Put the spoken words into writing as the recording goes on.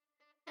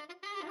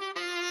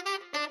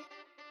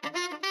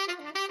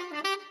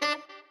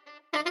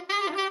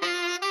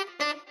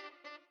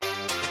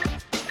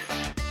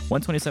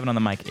127 on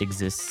the mic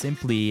exists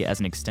simply as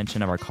an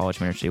extension of our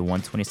college ministry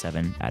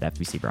 127 at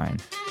FBC Bryan.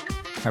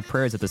 Our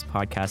prayer is that this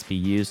podcast be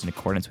used in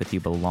accordance with you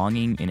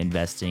belonging and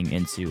investing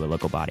into a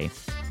local body.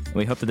 And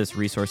we hope that this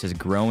resource is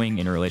growing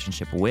in a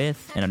relationship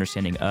with and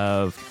understanding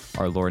of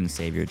our Lord and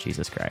Savior,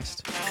 Jesus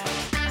Christ.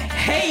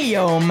 Hey,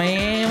 yo,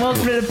 man.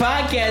 Welcome to the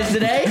podcast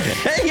today.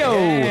 Hey, yo.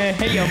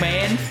 Hey, yo,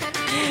 man.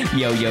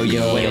 Yo.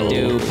 What it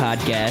do?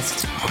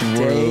 Podcast.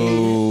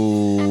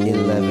 Day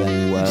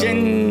 11.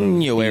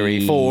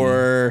 January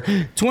 4,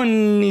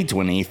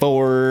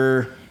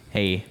 2024.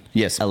 Hey.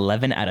 Yes.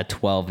 11 out of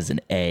 12 is an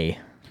A.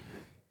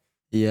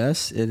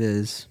 Yes, it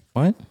is.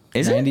 What?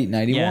 Is 90, it?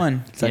 91. Yeah.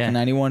 It's like Yeah. a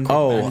 91.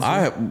 Oh,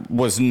 I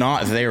was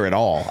not there at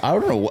all. I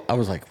don't know. I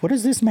was like, what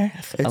is this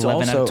math? It's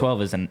 11 out also- of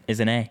 12 is an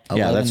A.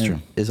 Yeah, that's 11 true.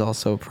 Is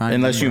also prime.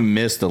 Unless you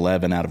number. missed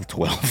 11 out of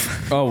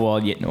 12. Oh, well,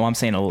 I'm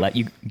saying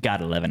you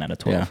got 11 out of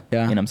 12.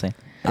 Yeah. You know what I'm saying?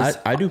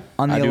 I do.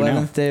 On the I do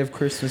 11th day of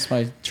Christmas,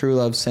 my true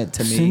love sent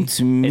to me. Sent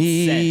to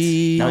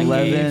me. It's sent.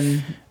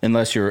 11.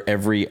 Unless you're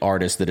every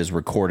artist that has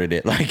recorded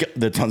it, like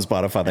that's on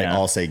Spotify, they Yeah.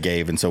 all say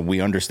gave. And so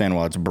we understand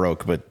why it's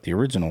broke, but the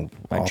original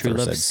My author true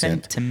love said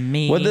sent to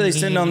me. What did they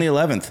send on the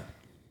 11th?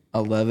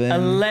 11.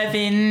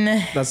 11.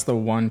 That's the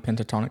one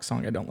pentatonic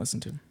song I don't listen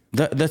to.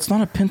 That's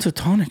not a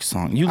pentatonic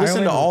song. You listen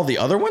only- to all the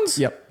other ones?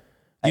 Yep.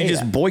 You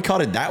just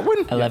boycotted that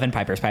one? 11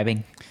 Piper's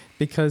Piping.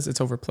 Because it's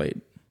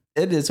overplayed.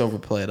 It is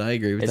overplayed. I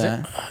agree with Is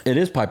that. It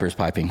is Piper's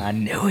Piping. I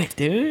knew it,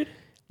 dude.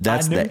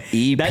 That's I knew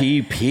the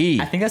EPP.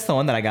 I think that's the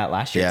one that I got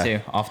last year, Yeah.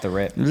 too, off the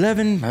rip.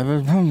 11.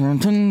 We're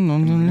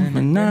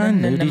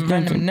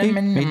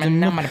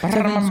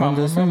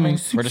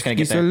just going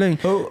to get there.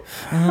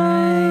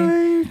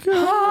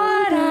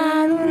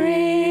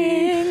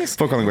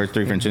 Four calling birds,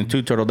 3 French,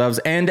 2 turtle doves,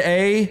 and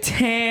a...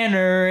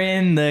 Tanner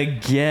in the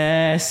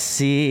gas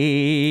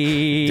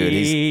seat. Dude,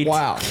 he's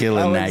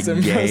killing that That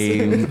was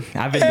game.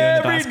 I've been doing it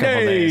the Every last couple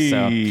of days.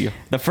 So day.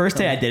 the first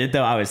day I did it,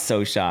 though, I was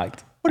so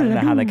shocked. I don't know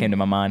how that came to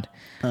my mind.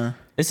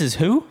 This is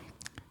who?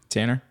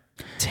 Tanner.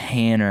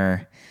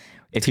 Tanner.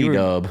 If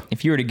T-Dub.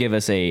 you were to give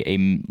us a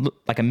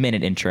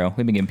minute intro,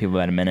 we've been giving people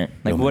about a minute.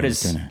 Like, No what minute,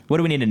 Tanner.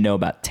 do we need to know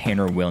about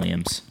Tanner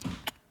Williams?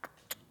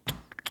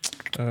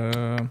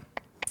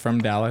 From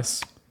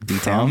Dallas.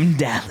 From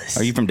Dallas.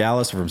 Are you from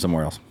Dallas or from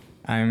somewhere else?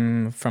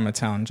 I'm from a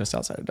town just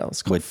outside of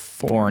Dallas called With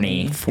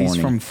Forney? He's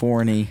from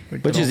Forney.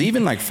 Which is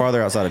even like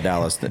farther outside of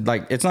Dallas.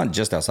 Like, it's not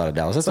just outside of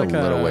Dallas. That's like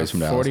a little ways from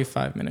Dallas.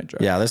 45-minute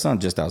drive. Yeah, that's not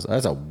just outside.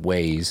 That's a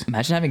ways.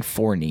 Imagine having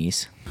 4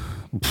 knees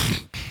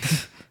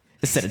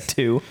instead of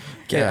 2.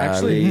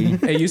 Actually,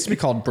 it used to be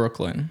called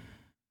Brooklyn.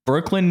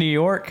 Brooklyn, New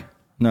York.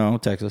 No,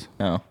 Texas.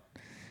 Oh,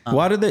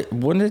 When did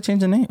they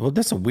change the name? Well,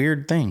 that's a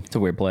weird thing. it's a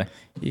weird play.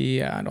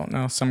 Yeah, I don't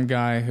know. Some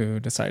guy who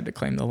decided to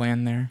claim the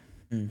land there.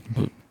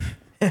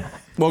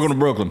 Welcome to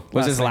Brooklyn.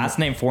 Was his last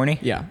name Forney?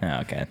 Yeah. Oh,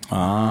 okay.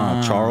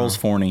 Charles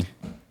Forney.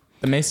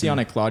 The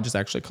Masonic Lodge is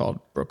actually called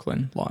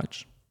Brooklyn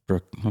Lodge.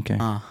 Okay.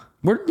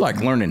 We're like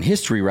learning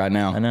history right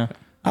now. I know.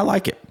 I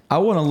like it. I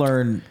want to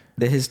learn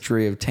the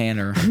history of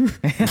Tanner.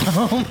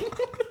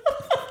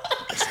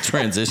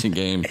 Transition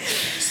game.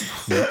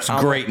 It's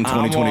great in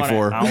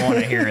 2024. I want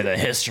to hear the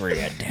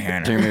history of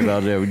Tanner. Tell me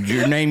about that.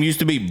 Your name used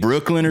to be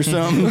Brooklyn or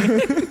something?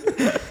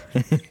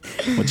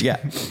 What you got?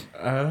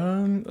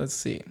 Let's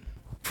see.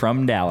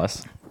 From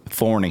Dallas.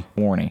 Forney.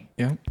 Forney.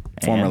 Yep.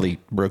 Formerly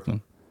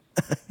Brooklyn.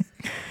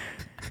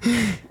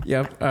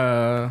 Yep.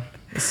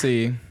 Let's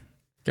see.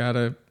 Got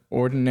a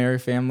ordinary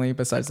family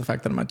besides the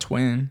fact that I'm a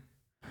twin.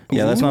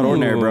 Yeah, that's not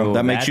ordinary, bro. Ooh,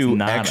 That makes that's you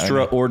not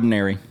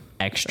extraordinary.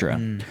 Extra.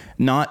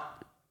 Not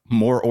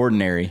more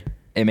ordinary.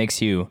 It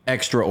makes you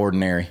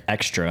Extraordinary.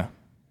 extra.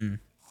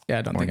 Yeah,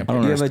 I don't think I I'm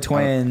don't You have a understand.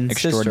 twin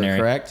sister, Extraordinary.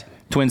 correct?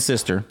 Twin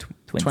sister.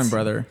 twin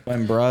brother.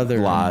 Twin brother.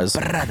 Lies.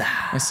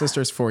 My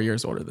sister's 4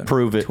 years older than me.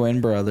 Prove it. Twin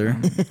brother.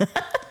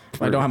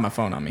 I don't have my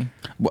phone on me.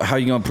 How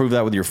you going to prove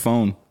that with your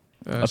phone?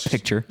 A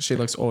picture. She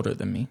looks older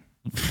than me.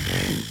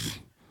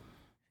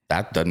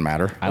 That doesn't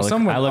matter.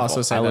 Some would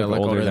also say that I look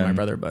older than my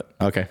brother, but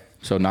Okay.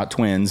 So not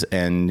twins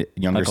and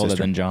younger Like older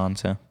sister. than John,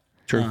 so.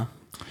 True.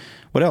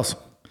 What else?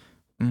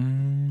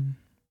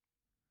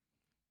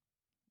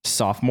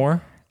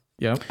 Sophomore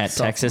yep. at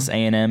Sophomore. Texas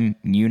A&M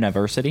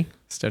University.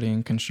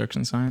 Studying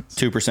construction science.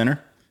 2%er?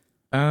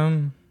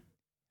 I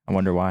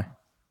wonder why.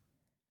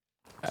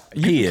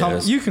 He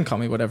is. You can call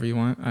me whatever you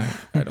want. I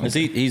don't.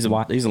 He's a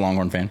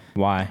Longhorn fan.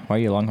 Why? Why are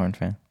you a Longhorn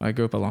fan? I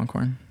grew up a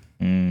Longhorn.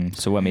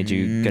 So what made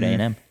you go to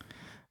A&M?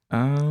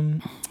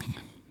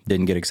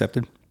 Didn't get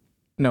accepted.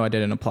 No, I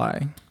didn't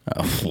apply.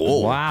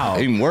 Whoa. Wow.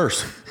 Even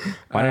worse.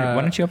 Why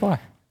didn't you apply?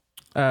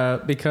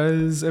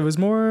 Because it was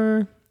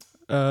more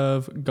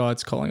of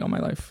God's calling on my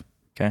life.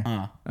 Okay.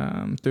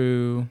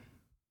 Through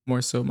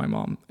more so my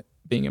mom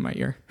being in my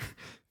ear.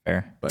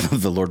 Fair.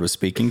 The Lord was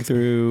speaking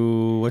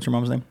through, what's your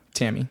mom's name?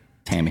 Tammy.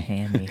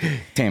 Hammy.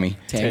 Tammy.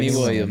 Tammy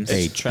Williams.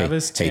 Hey,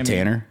 Travis, hey, Tammy.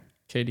 Tanner.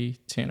 Katie,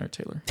 Tanner,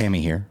 Taylor.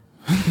 Tammy here.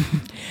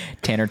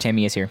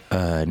 Tammy is here.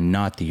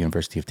 Not the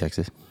University of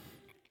Texas.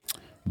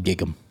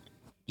 Gig 'em.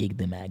 Gig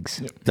the mags.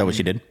 Is that what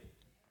she did?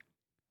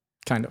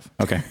 kind of.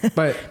 Okay.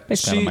 But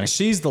Makes a lot of money.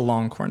 she's the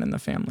longhorn in the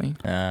family.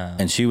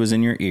 And she was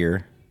in your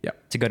ear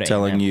To go to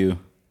telling A&M. you,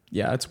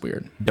 Yeah, it's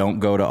weird. don't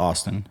go to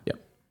Austin. Yep.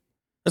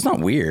 It's not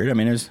weird. I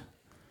mean, it was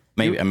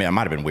maybe. I mean, it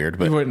might have been weird,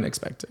 but You wouldn't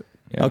expect it.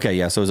 Yeah. okay,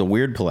 yeah. So it was a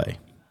weird play.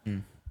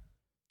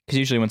 Because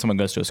usually when someone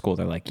goes to a school,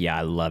 they're like, yeah,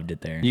 I loved it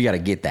there. You got to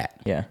get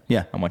that. Yeah.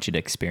 Yeah. I want you to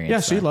experience Yeah,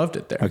 she that. loved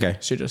it there. Okay.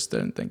 She just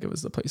didn't think it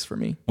was the place for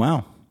me.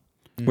 Wow.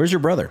 Where's your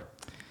brother?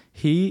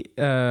 He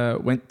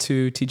went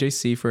to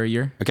TJC for a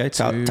year. Okay,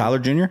 Tyler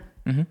Jr.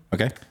 Mhm.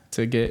 Okay,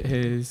 To get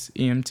his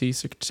EMT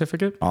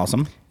certificate.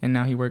 awesome. And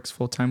now he works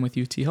full time with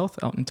UT Health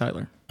out in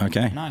Tyler.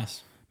 Okay,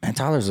 Nice. man,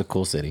 Tyler's a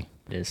cool city.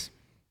 It is.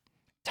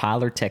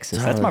 Tyler,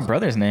 Texas. That's my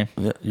brother's name.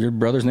 Your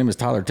brother's name is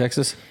Tyler,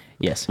 Texas.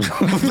 Yes.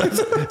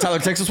 Tyler,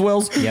 Texas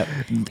Wells. Yep.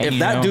 If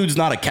that dude's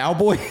not a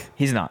cowboy,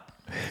 He's not.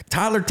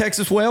 Tyler,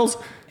 Texas Wells,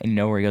 And you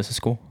know where he goes to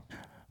school?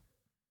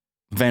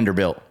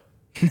 Vanderbilt,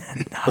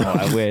 Oh,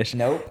 I wish.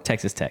 Nope.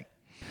 Texas Tech.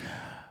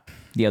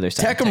 The other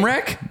side. Tech 'em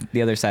wreck.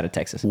 The other side of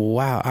Texas.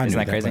 Wow, I Isn't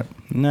knew that crazy?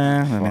 but-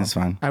 Nah, I mean it's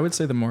fine. I would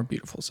say the more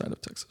beautiful side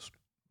of Texas.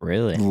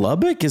 Really?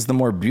 Lubbock is the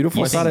more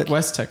beautiful side. Of,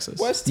 West Texas.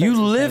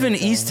 you live in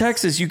East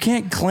Texas. You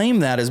can't claim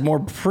that as more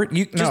pretty.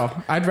 You just No,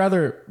 I'd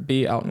rather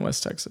be out in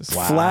West Texas.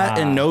 flat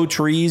and no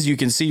trees. You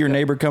can see your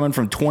neighbor coming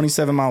from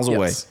 27 miles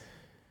away. Yes.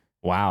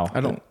 Wow. I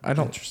don't.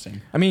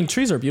 Interesting. I mean,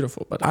 trees are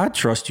beautiful, but I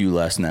trust you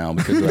less now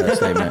because of that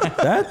statement.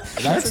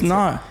 That's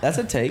not. That's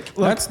a take.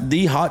 That's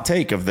the hot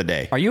take of the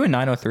day. Are you a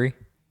 903?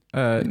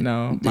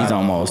 no. He's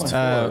almost.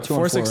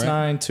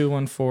 469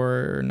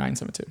 214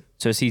 972.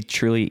 So is he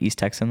truly East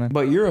Texan then?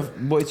 But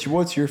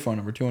what's your phone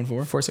number?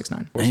 214.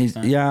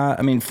 469. Yeah,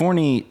 I mean,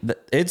 Forney,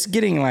 it's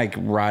getting like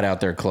right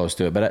out there close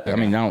to it. But I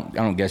mean, I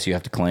don't guess you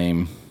have to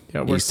claim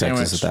Yeah, we're East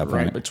Texas sandwiched at that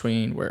right point.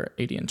 between where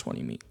 80 and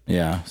 20 meet.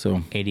 Yeah,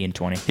 so 80 and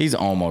 20. he's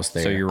almost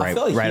there. So you're I right,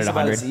 feel like right he's at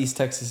about 100. as East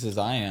Texas as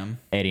I am.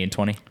 80 and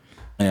 20.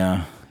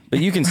 Yeah, but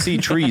you can see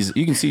trees.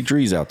 You can see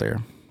trees out there.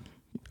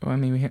 Well, I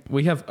mean,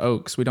 we have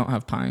oaks. We don't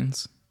have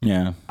pines.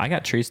 Yeah, I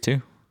got trees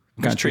too.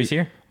 what Got trees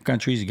here. What kind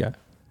of trees you got?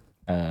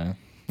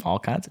 All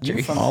kinds of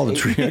trees. All the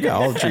trees. I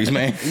got all the trees,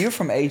 man. You're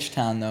from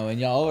H-Town though, and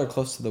y'all are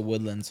close to the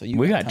woodlands, so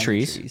We got tons of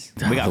trees.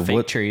 We got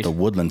fake trees. The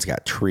woodlands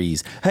got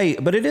trees. Hey,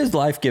 but it is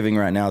life giving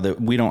right now that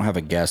we don't have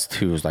a guest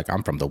who's like,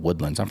 I'm from the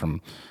woodlands. I'm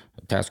from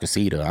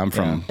Tascasita. I'm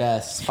from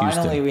Yes, Houston.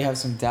 finally we have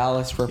some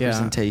Dallas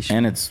representation,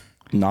 and it's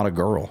not a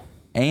girl.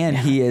 and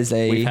he is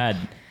a We've had.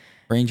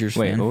 Rangers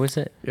Wait, fan. what was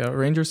it? Yeah,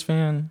 Rangers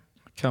fan,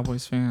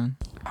 Cowboys fan.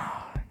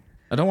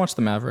 I don't watch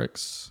the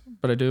Mavericks,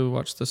 but I do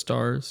watch the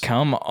Stars.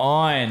 Come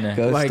on.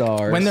 Go Like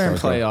Stars. when they're in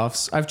Stars,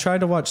 playoffs, I've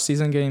tried to watch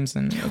season games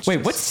and it's Wait,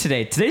 just- what's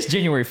today? Today's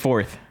January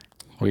 4th.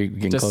 We're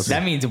getting Just- closer.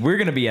 That means we're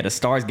going to be at a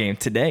Stars game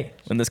today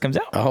when this comes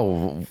out.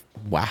 Oh,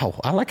 wow.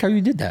 I like how you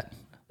did that.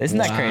 Isn't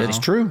that crazy? It's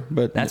true,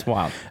 but That's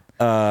wild.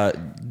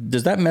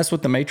 does that mess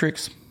with the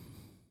Matrix?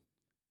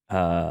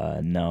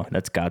 No,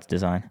 that's God's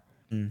design.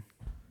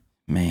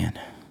 Man.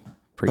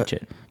 Preach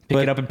it. Pick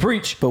it up and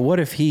preach. But what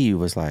if he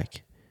was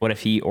like, What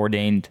if he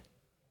ordained?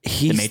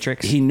 The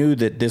Matrix? He knew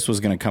that this was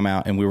going to come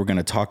out and we were going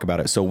to talk about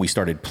it. So we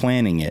started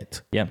planning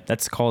it. Yeah,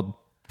 that's called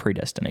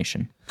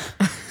predestination.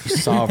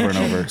 He's sovereign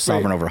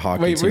over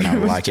hockey Wait, too, and I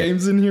was like it.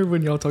 James in here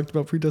when y'all talked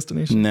about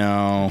predestination?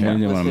 No, we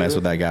didn't want to mess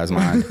with that guy's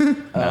mind. We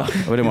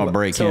didn't want to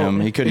break him.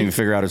 He couldn't even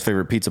figure out his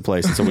favorite pizza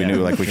place, and so we knew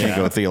like we can't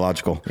go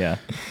theological. Yeah.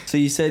 So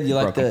you said you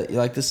like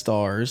the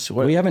Stars.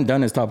 What We haven't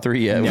done his top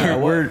three yet. No,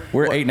 we're what-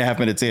 we're 8.5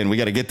 minutes in. We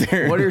got to get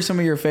there. What are some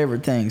of your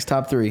favorite things?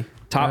 Top three.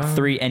 Top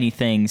three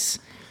anythings.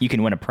 You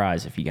can win a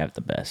prize if you have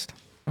the best.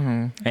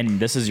 And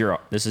this is your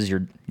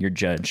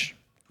judge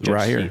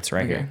Right here. seats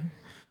right here.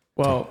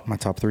 Well, my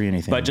top three?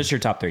 Anything? But just your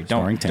top three.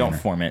 Starring Don't Tanner.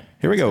 form it.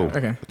 Here we go.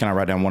 Okay. Can I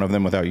write down one of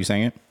them without you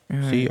saying it?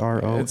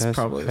 it's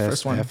probably the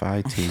first one.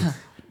 CROSSFIT.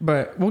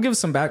 but we'll give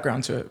some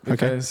background to it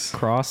because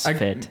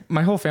CrossFit.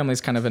 my whole family's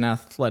kind of an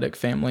athletic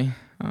family.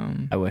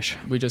 I wish.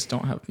 We just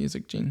don't have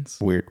music genes.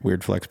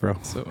 Weird flex, bro.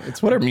 So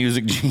it's What are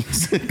music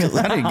jeans? Because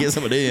I didn't get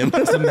some of them.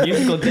 The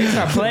musical things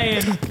are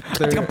playing.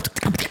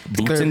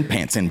 Boots and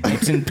pants and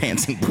boots and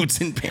pants and boots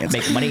and pants.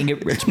 Make money and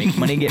get rich. Make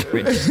money and get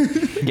rich.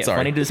 Get Sorry.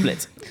 money to the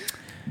splits.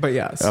 But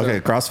yeah. So,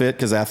 Okay, CrossFit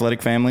because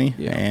athletic family.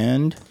 Yeah.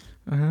 And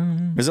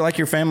is it like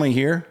your family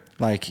here?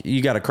 Like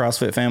you got a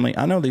CrossFit family?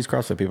 I know these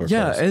CrossFit people are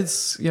Yeah,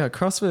 close.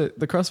 CrossFit.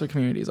 The CrossFit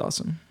community is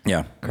awesome.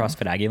 Yeah.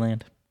 CrossFit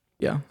Aggieland.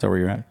 Yeah. Is that where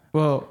you're at?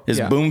 Well, Is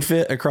yeah.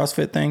 BoomFit a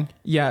CrossFit thing?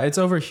 Yeah, it's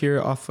over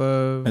here off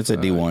of It's a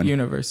D1.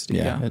 University.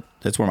 Yeah.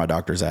 That's where my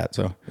doctor's at.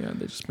 So Yeah,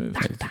 they just moved.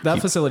 That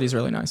facility is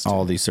really nice. Too.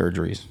 all these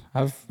surgeries.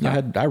 I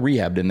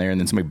rehabbed in there and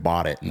then somebody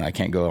bought it and I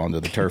can't go onto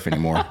the turf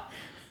anymore.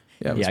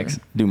 Yeah, it was Yikes.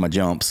 Do my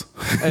jumps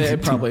weird.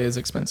 It probably is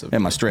expensive.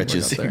 and my to work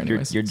stretches. out there Your,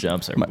 anyways. your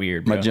jumps are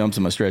weird. My bro. jumps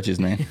and my stretches,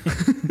 man.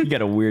 You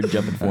got a weird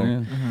jumping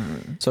form.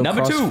 So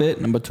Number two. CrossFit,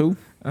 number two.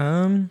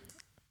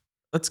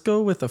 Let's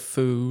go with a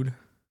food.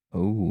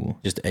 Ooh.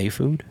 Just a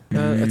food?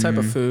 A type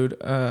of food.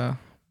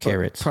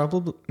 Carrots.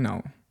 Probably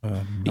no.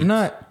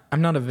 Beets.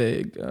 I'm not a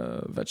big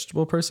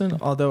vegetable person.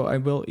 Although I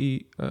will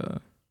eat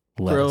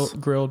lettuce.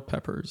 grilled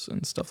peppers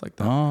and stuff like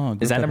that. Oh,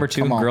 Is that number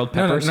 2? Come on. Grilled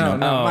No, peppers? no.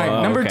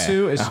 My number okay.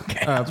 2 is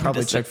Okay.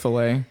 probably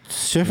Chick-fil-A.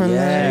 Chick-fil-A.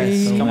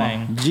 Yes. Come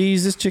on.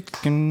 Jesus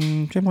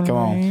chicken. Chick-fil-A. Come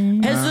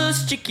on.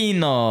 Jesus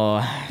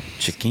Chiquino.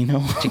 Chiquino.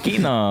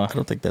 Chiquino. I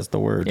don't think that's the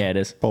word. Yeah, it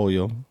is.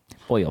 Pollo.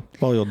 Pollo.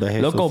 Pollo de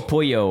Jesus. Loco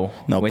pollo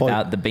No,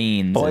 without the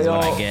beans is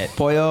what I get.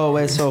 Pollo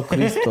hueso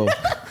Cristo.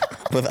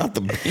 Without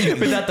the beans.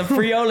 Without the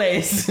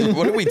frioles.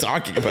 What are we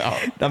talking about?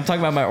 I'm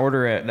talking about my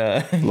order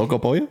at Loco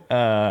pollo?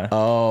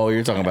 Oh,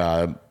 you're talking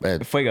about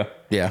Fuego.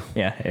 yeah.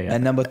 Yeah.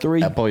 And number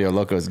 3. That pollo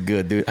loco is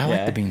good, dude. I like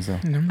Yeah. the beans though.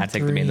 I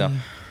take the beans off.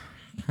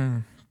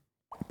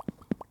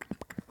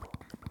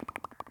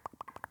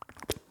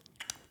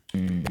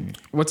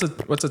 What's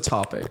a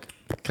topic?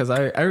 Because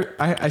I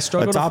A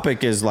struggle.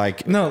 topic is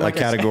like No, a like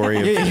category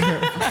of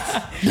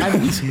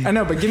I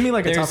know, but give me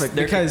like a There's- topic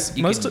there because could-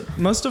 you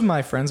most of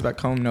my friends back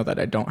home know that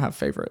I don't have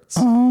favorites.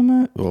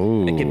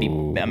 Oh. It could be,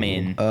 I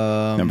mean,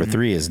 Number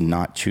 3 is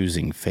not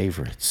choosing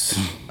favorites.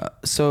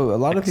 So a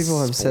lot of people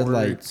have said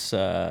like sports,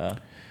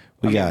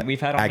 We got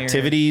we've had on here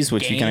activities,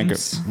 which you can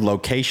games,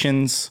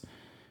 locations.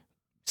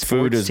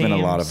 Food sports has been a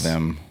lot of teams,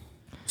 them.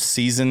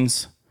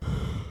 Seasons,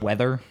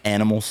 weather,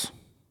 animals,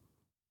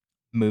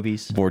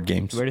 movies. board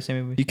games. Where to say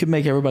movies? you could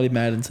make everybody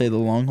mad and say the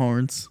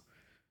Longhorns.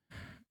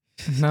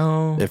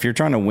 No. If you're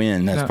trying to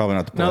win, that's No. probably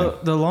not the play. No,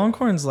 the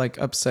Longhorns like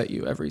upset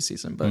you every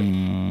season, but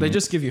they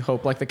just give you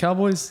hope. Like the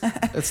Cowboys,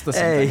 it's the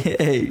same thing.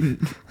 Hey,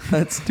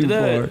 that's too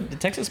far.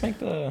 Did Texas make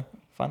the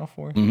Final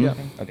Four? Yeah.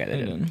 Okay, they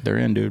did. They're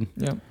in, dude.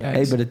 Yeah.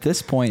 Hey, but at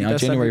this point, on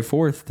That's January like-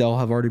 4th, they'll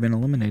have already been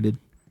eliminated.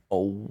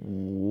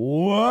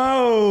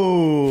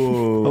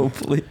 Whoa!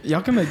 Hopefully.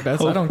 y'all can make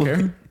bets. I don't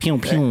care. Pew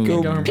pew.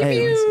 Go, Go-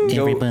 hey,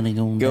 Everybody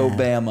go. go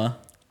Bama.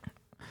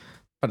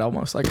 But I'll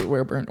most likely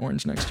wear burnt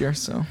orange next year.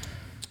 So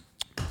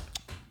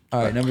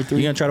All right, number You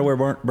 3. gonna try to wear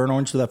burnt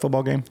orange to that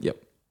football game? yep.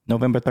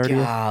 November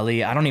 30th?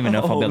 Golly, I don't even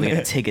know if I'll be able to get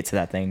a ticket to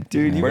that thing.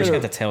 Dude, you we're just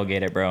better- gonna have to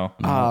tailgate it, bro.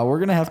 We're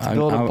going to have to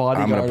build a I'm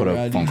bodyguard gonna put a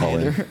around phone you, call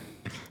in. Gator.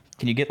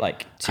 Can you get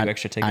like 2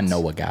 extra tickets? I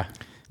know a guy.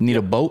 Need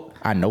a boat?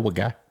 I know a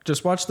guy.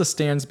 Just watch the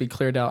stands be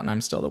cleared out, and I'm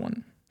still the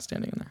one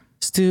standing in there.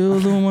 Still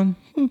the one.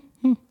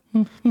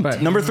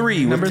 But Number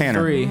 3 with number Tanner.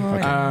 3,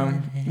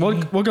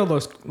 we'll go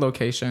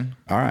location.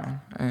 All right.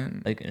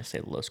 And Are you gonna say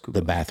Los Cubos?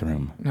 The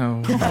bathroom.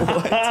 no,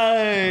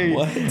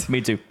 What?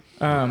 Me too.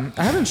 I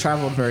haven't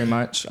traveled very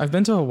much. I've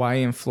been to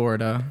Hawaii and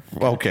Florida,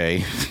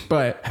 Okay.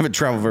 but Haven't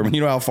traveled very much.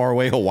 You know how far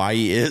away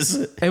Hawaii is?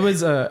 it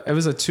was a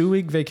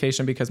 2-week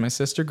vacation because my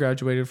sister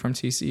graduated from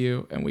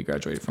TCU and we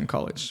graduated from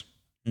college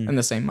in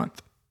the same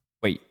month.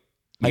 Wait,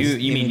 High-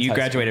 you mean means you high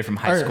graduated from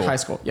high Or school? high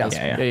school, yeah,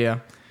 Yeah, yeah, yeah.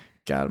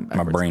 Got 'em My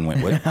backwards. brain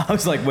went with I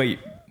was like, wait,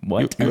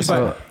 what?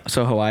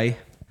 So Hawaii.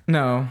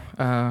 No,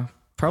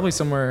 probably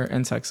somewhere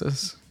in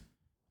Texas.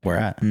 Where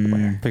at?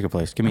 Where? Pick a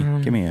place. Give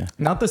me a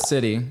Not the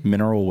city.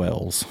 Mineral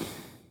Wells.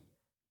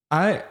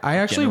 I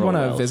actually General want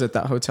to Wells. visit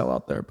that hotel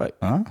out there, but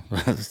Huh?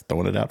 Just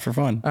throwing it out for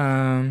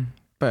fun.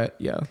 but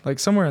yeah, like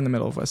somewhere in the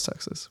middle of West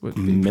Texas would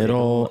be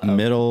Middle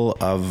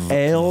of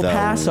El the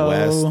Paso.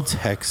 West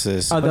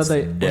Texas Oh,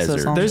 desert.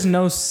 song? there's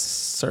no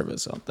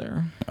service out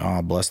there.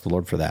 Oh, bless the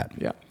Lord for that.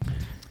 Yeah.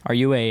 Are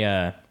you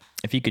a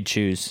if you could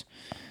choose?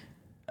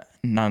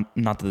 Not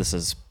that this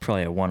is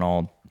probably a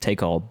one-all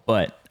take-all,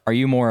 but are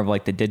you more of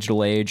like the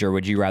digital age, or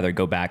would you rather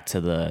go back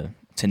to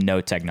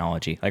no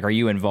technology? Like, are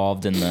you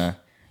involved in the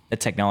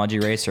technology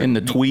race, or In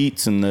the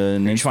tweets and the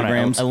you just want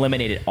Instagrams. to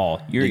eliminate it all?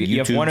 You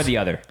have one or YouTubes. the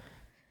other.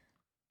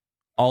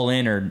 All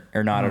in or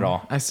not at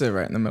all. I sit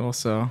right in the middle.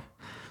 So,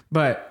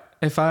 but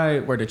if I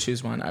were to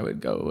choose one, I would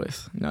go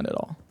with none at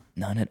all.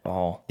 None at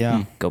all.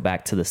 Yeah. Go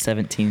back to the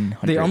 1700s.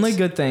 The only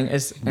good thing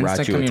is instant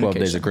Write you a 12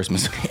 days of communication.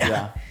 Christmas.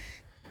 Yeah.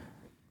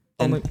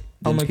 Only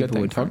Then good people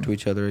thing would talk from to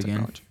each other again.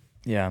 technology.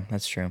 Yeah,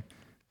 that's true.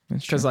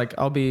 Because like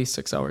I'll be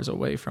 6 hours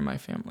away from my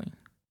family,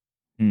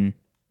 Mm.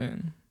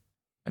 and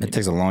It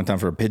takes a long time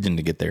for a pigeon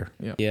to get there.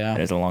 Yeah.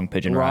 That is a long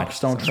pigeon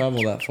Rocks ride. don't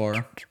travel that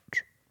far.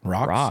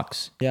 Rocks?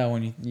 Rocks. Yeah,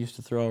 when you used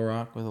to throw a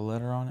rock with a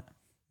letter on it,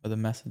 with a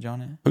message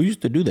on it. Who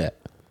used to do that?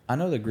 I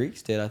know the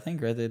Greeks did. I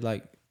think, right?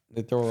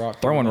 They'd throw a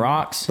rock. Throwing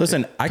rocks.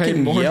 Listen, I Pay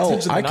can more yell.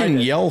 attention I than I can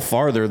did. yell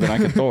farther than I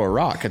can throw a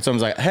rock. And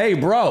someone's like, "Hey,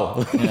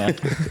 bro!" Yeah.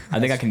 I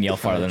think I can yell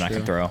farther than I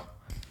can throw.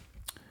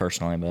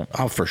 Personally, but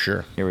Oh, for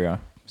sure. here we are.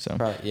 So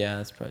Probably, yeah,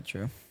 that's probably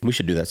true. We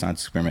should do that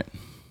science experiment.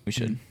 we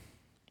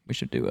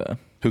should do a.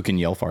 Who can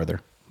yell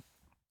farther?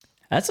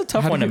 That's a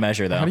tough How do one to you-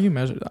 measure, though. How do you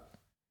measure that?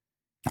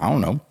 I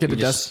don't know. Get a,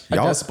 just- a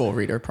y'all- decibel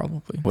reader,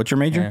 probably. What's your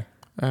major?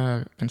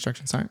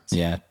 Construction science.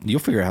 Yeah, you'll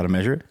figure out how to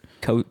measure it.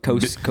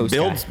 Coast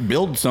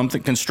Build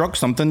something, construct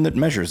something that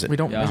measures it. We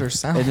don't measure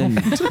sound. And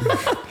then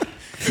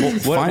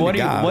Find What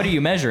a are guy.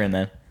 you measuring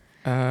then?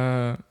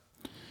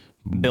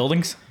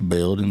 Buildings.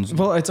 Buildings.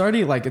 Well, it's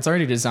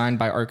already designed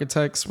by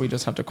architects. We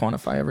just have to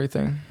quantify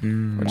everything,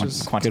 which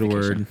is Quantification. good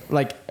word.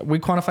 like we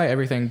quantify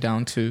everything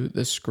down to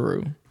the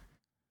screw.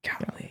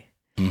 Golly.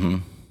 Mm-hmm.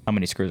 How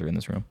many screws are in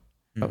this room?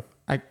 Oh,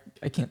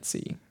 I can't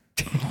see.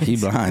 He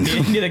blind.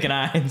 Neither can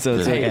I. So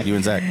it's okay. You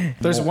and Zach.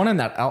 There's one in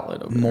that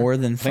outlet over there. more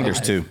than five. think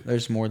there's two.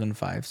 There's more than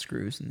 5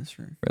 screws in this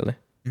room. Really?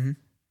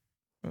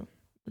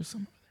 There's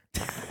some.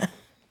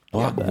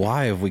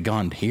 Why have we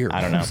gone here?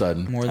 I don't all know. of a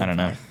sudden? More than I don't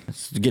know.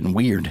 It's getting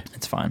weird.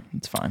 It's fine.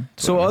 It's fine.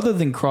 So other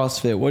than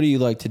CrossFit, what do you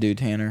like to do,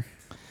 Tanner?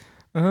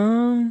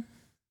 Let's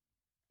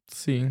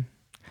see.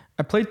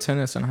 I played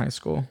tennis in high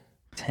school.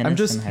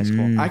 Tennis in high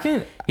school. I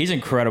can. He's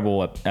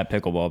incredible at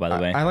pickleball, by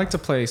the way. I like to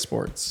play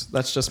sports.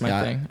 That's just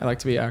my thing. I like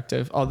to be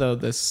active. Although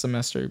this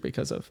semester,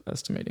 because of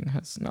estimating,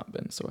 has not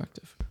been so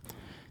active.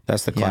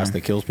 That's the class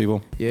that kills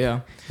people.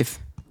 Yeah.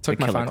 Took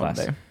The my killer final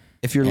class. day.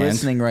 If you're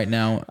listening right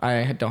now,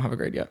 I don't have a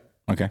grade yet.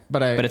 Okay.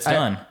 But it's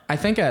done. I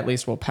think I at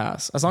least will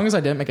pass. As long as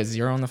I didn't make a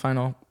 0 on the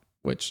final,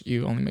 which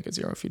you only make a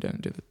 0 if you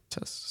didn't do the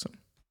test. So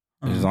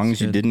As long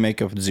as you didn't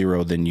make a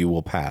 0, then you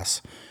will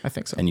pass. I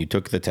think so. And you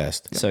took the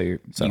test. So you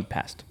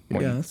passed.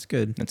 yeah, that's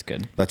good. That's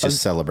good. Let's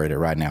just celebrate it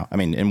right now. I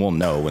mean, and we'll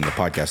know when the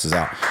podcast is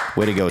out.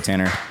 Way to go,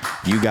 Tanner.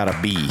 You got a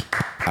B.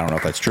 I don't know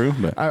if that's true,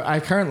 but I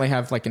currently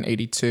have like an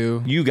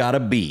 82. you got a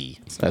B.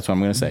 That's what I'm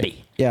going to say.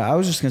 B. Yeah, I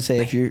was just gonna say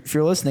if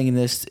you're listening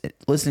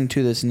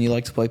to this and you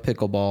like to play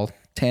pickleball,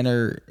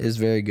 Tanner is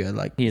very good.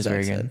 Like He is Zach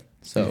very said. good.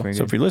 So Very So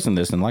good. if you're listening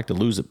to this and like to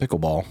lose at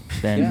pickleball,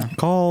 Then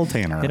call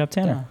Tanner. hit up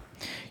Tanner.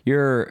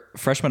 You're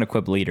freshman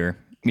equip leader.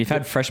 We've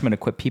had freshman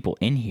equip people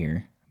in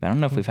here, but I don't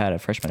know if we've had a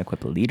freshman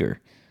equip leader.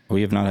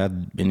 We have not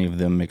had any of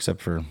them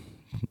except for,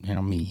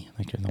 me.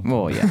 Like,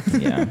 Well,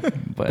 yeah,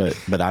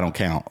 but I don't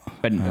count.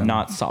 but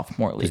not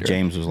sophomore leader.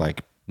 James was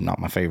like not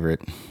my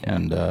favorite,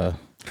 and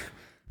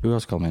who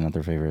else called me not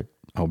their favorite?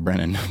 Oh,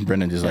 Brennan.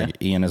 Brennan just like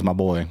Ian is my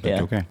boy. Like,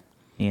 Yeah. okay.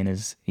 Ian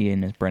is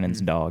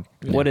Brennan's dog.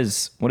 What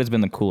has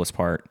been the coolest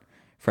part?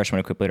 Freshman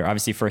equip leader.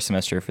 Obviously, first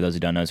semester for those who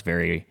don't know is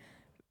very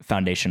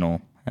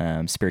foundational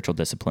spiritual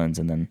disciplines,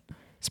 and then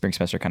spring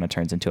semester kind of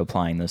turns into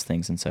applying those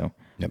things. And so,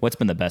 what's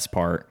been the best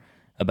part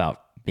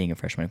about being a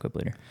freshman equip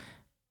leader?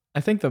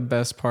 I think the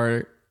best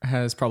part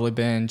has probably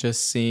been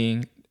just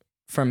seeing,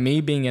 from me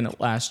being in it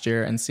last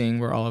year and seeing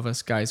where all of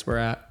us guys were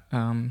at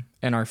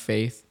in our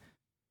faith,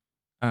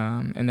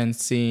 and then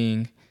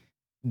seeing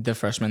the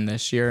freshmen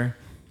this year.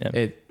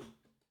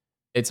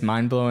 It's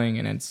mind blowing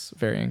and it's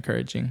very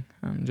encouraging.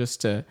 Just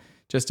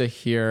to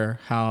hear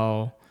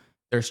how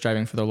they're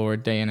striving for the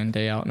Lord day in and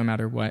day out, no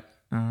matter what,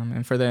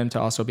 and for them to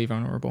also be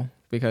vulnerable,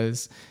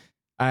 because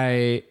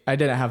I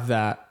didn't have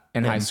that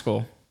in high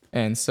school,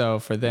 and so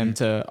for them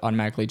to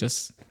automatically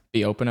just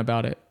be open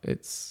about it,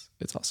 it's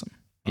awesome.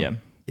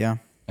 yeah,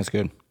 That's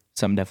good.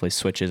 Some definitely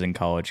switches in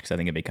college because I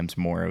think it becomes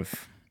more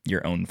of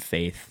your own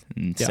faith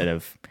instead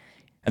of.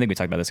 I think we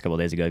talked about this a couple of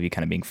days ago. Of you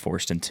kind of being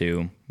forced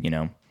into,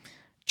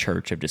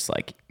 church of just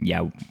like,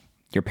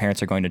 your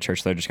parents are going to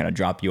church. They're just going to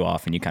drop you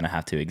off and you kind of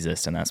have to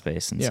exist in that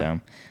space. And so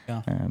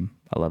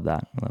I love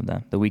that.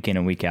 The week in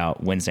and week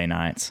out, Wednesday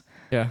nights.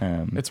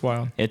 Yeah. It's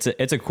wild. It's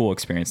a cool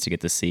experience to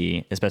get to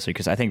see, especially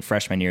because I think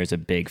freshman year is a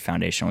big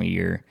foundational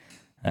year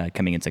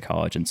coming into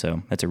college. And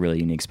so that's a really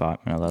unique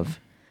spot. And I love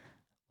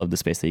the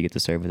space that you get to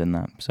serve within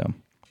that. So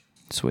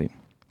sweet.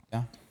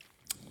 Yeah.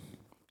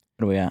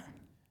 What are we at?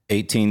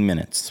 18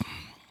 minutes.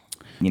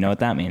 You know what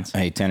that means.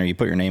 Hey, Tanner, you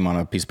put your name on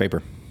a piece of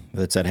paper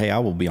that said, hey, I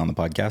will be on the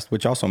podcast,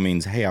 which also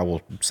means, hey, I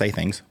will say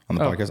things on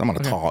the podcast. I'm going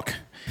to talk.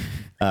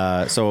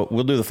 So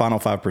we'll do the final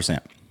 5%.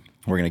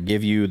 We're going to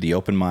give you the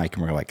open mic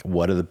and we're like,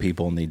 what do the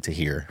people need to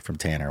hear from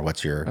Tanner?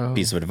 What's your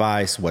piece of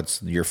advice?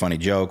 What's your funny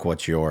joke?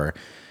 What's your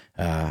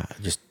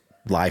just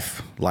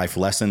life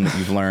lesson that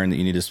you've learned that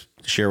you need to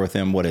share with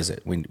them? What is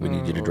it? We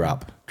need you to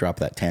drop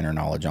that Tanner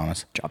knowledge on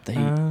us. Drop the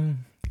heat.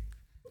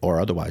 Or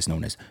otherwise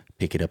known as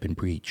pick it up and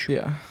preach.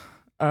 Yeah.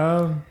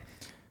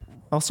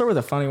 I'll start with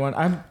a funny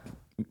one.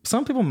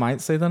 Some people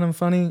might say that I'm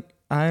funny.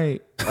 I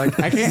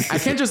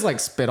can't just like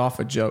spit off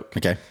a joke.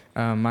 Okay.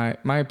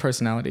 My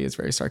personality is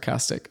very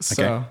sarcastic.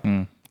 So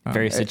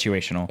Very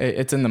situational.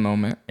 it's in the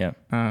moment. Yeah.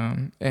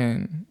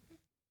 And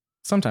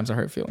sometimes I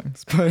hurt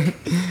feelings, but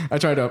I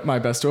try my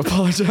best to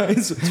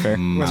apologize. It's fair.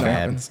 when that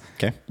happens.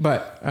 Okay.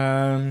 But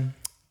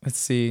let's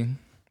see.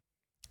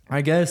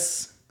 I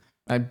guess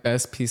my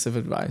best piece of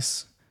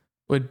advice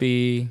would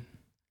be,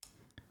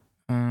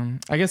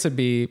 I guess it'd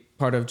be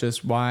part of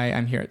just why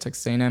I'm here at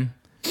Texas A&M.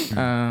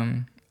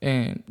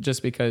 And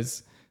just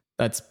because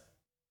that's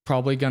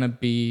probably going to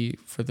be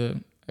for the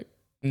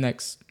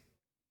next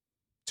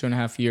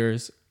 2.5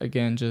 years,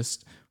 again,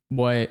 just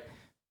what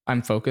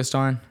I'm focused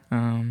on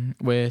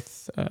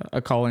with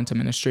a call into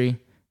ministry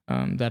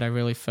that I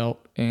really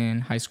felt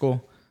in high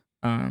school,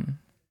 and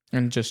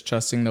just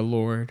trusting the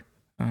Lord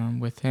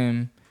with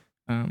him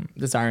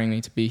desiring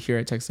me to be here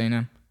at Texas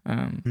A&M.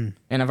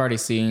 And I've already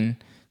seen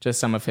just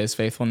some of his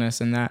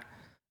faithfulness in that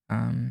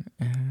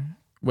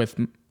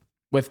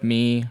with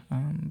me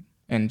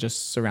and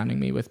just surrounding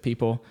me with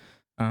people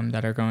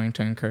that are going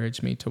to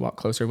encourage me to walk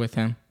closer with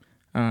him.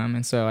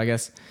 And so I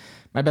guess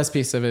my best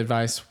piece of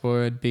advice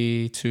would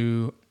be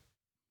to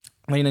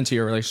lean into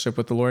your relationship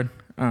with the Lord.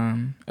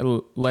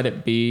 Let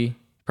it be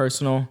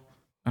personal.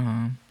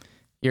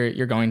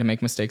 You're going to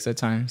make mistakes at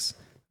times.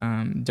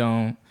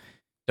 Don't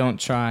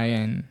try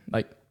and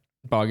like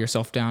bog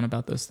yourself down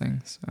about those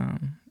things.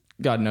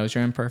 God knows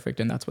you're imperfect,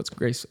 and that's what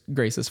grace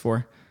is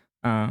for.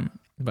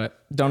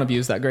 But don't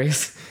abuse that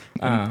grace.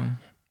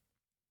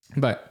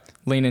 but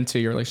lean into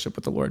your relationship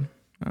with the Lord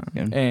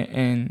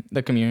and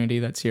the community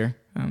that's here,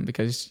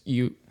 because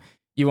you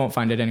won't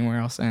find it anywhere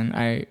else. And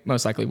I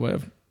most likely would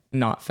have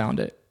not found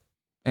it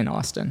in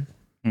Austin.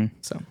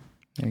 So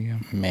There you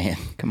go. Man,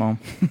 Come on.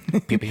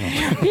 pew, pew.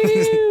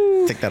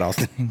 Take that,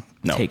 Austin.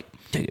 No, Take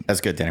it.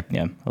 that's good, Tanner.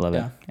 Yeah, I love it.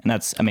 Yeah. And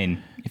that's, I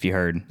mean, if you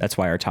heard, that's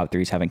why our top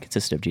threes haven't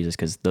consisted of Jesus,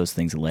 because those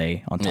things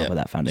lay on top of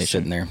that foundation.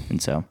 Sitting there.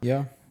 And so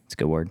Yeah. it's a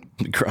good word.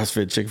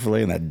 CrossFit, Chick-fil-A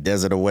in that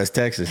desert of West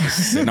Texas,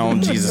 sitting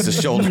on Jesus'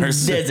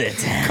 shoulders. Desert.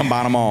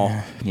 Combine them all.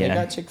 They Yeah.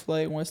 got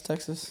Chick-fil-A in West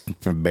Texas.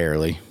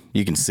 Barely.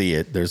 You can see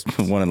it. There's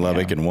one in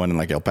Lubbock and one in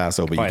like El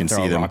Paso, but Probably you can throw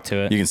see a them. rock to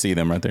it. You can see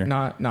them right there.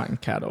 not in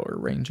Cattle or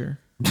Ranger.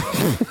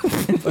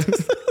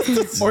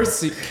 Or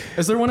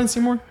is there one in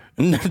Seymour?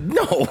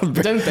 No,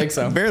 Didn't think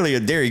so. barely a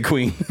Dairy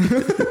Queen.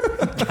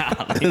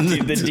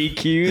 the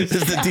DQs. It's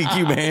the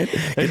DQ, man.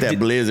 Get that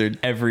blizzard.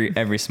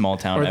 Every small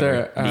town Or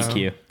ever. the DQ.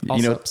 You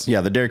know, Allsup's.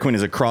 yeah, the Dairy Queen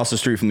is across the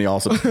street from the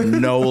Allsup's.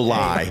 No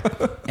lie.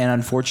 And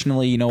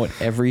unfortunately, you know what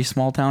every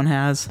small town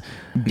has?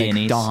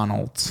 Denny's.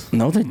 McDonald's.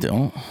 No, they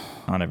don't.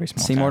 On every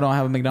small Seymour town. don't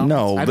have a McDonald's?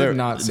 No, I did they're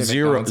not see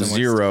zero McDonald's in West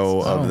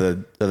zero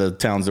Texas. of the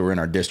towns that were in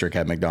our district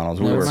had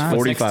McDonald's. We No, were it's not.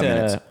 45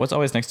 minutes. What's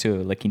always next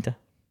to La Quinta?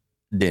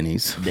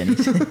 Denny's.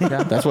 Denny's.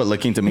 Yeah. That's what La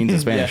Quinta means in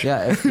Spanish.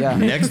 Yeah. Yeah.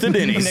 Next to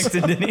Denny's. next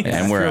to Denny's.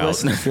 And we're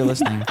out. If you're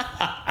listening.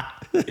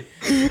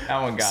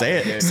 That one got Say me,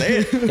 it. dude. Say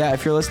it. Yeah,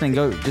 if you're listening,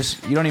 go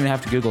you don't even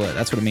have to Google it.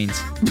 That's what it means.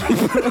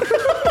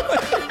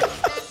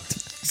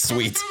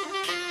 Sweet.